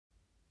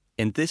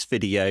In this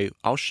video,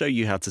 I'll show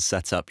you how to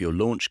set up your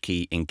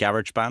Launchkey in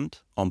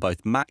GarageBand on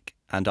both Mac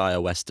and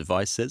iOS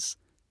devices,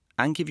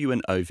 and give you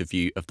an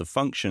overview of the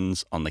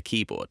functions on the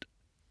keyboard.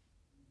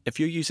 If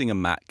you're using a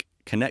Mac,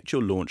 connect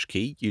your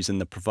Launchkey using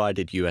the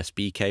provided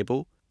USB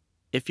cable.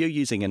 If you're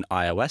using an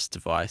iOS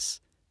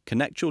device,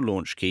 connect your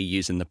Launchkey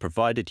using the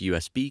provided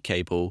USB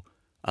cable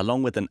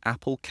along with an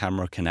Apple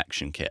camera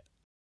connection kit.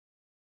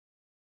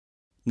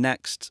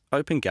 Next,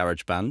 open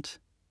GarageBand,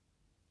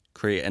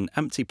 create an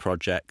empty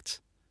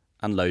project,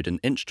 and load an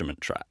instrument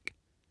track.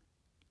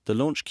 The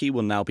Launchkey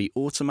will now be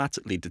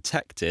automatically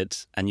detected,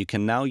 and you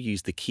can now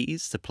use the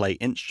keys to play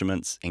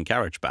instruments in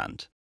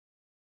GarageBand.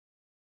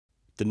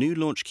 The new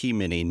Launchkey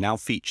Mini now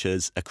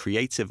features a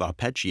creative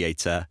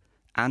arpeggiator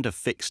and a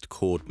fixed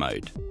chord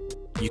mode.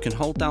 You can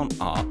hold down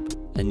Arp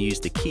and use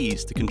the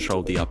keys to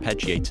control the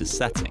arpeggiator's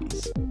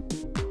settings.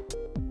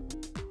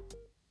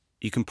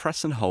 You can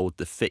press and hold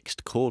the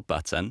fixed chord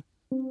button,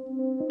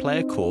 play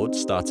a chord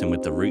starting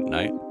with the root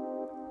note,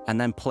 and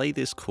then play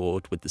this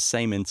chord with the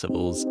same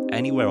intervals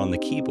anywhere on the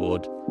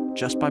keyboard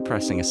just by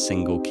pressing a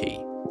single key.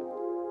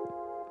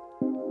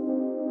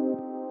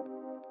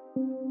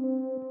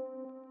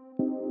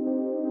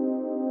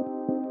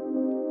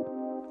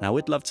 Now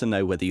we'd love to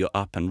know whether you're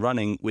up and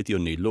running with your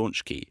new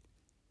Launchkey.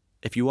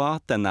 If you are,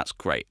 then that's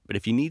great, but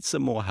if you need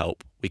some more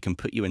help, we can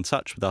put you in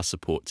touch with our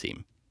support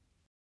team.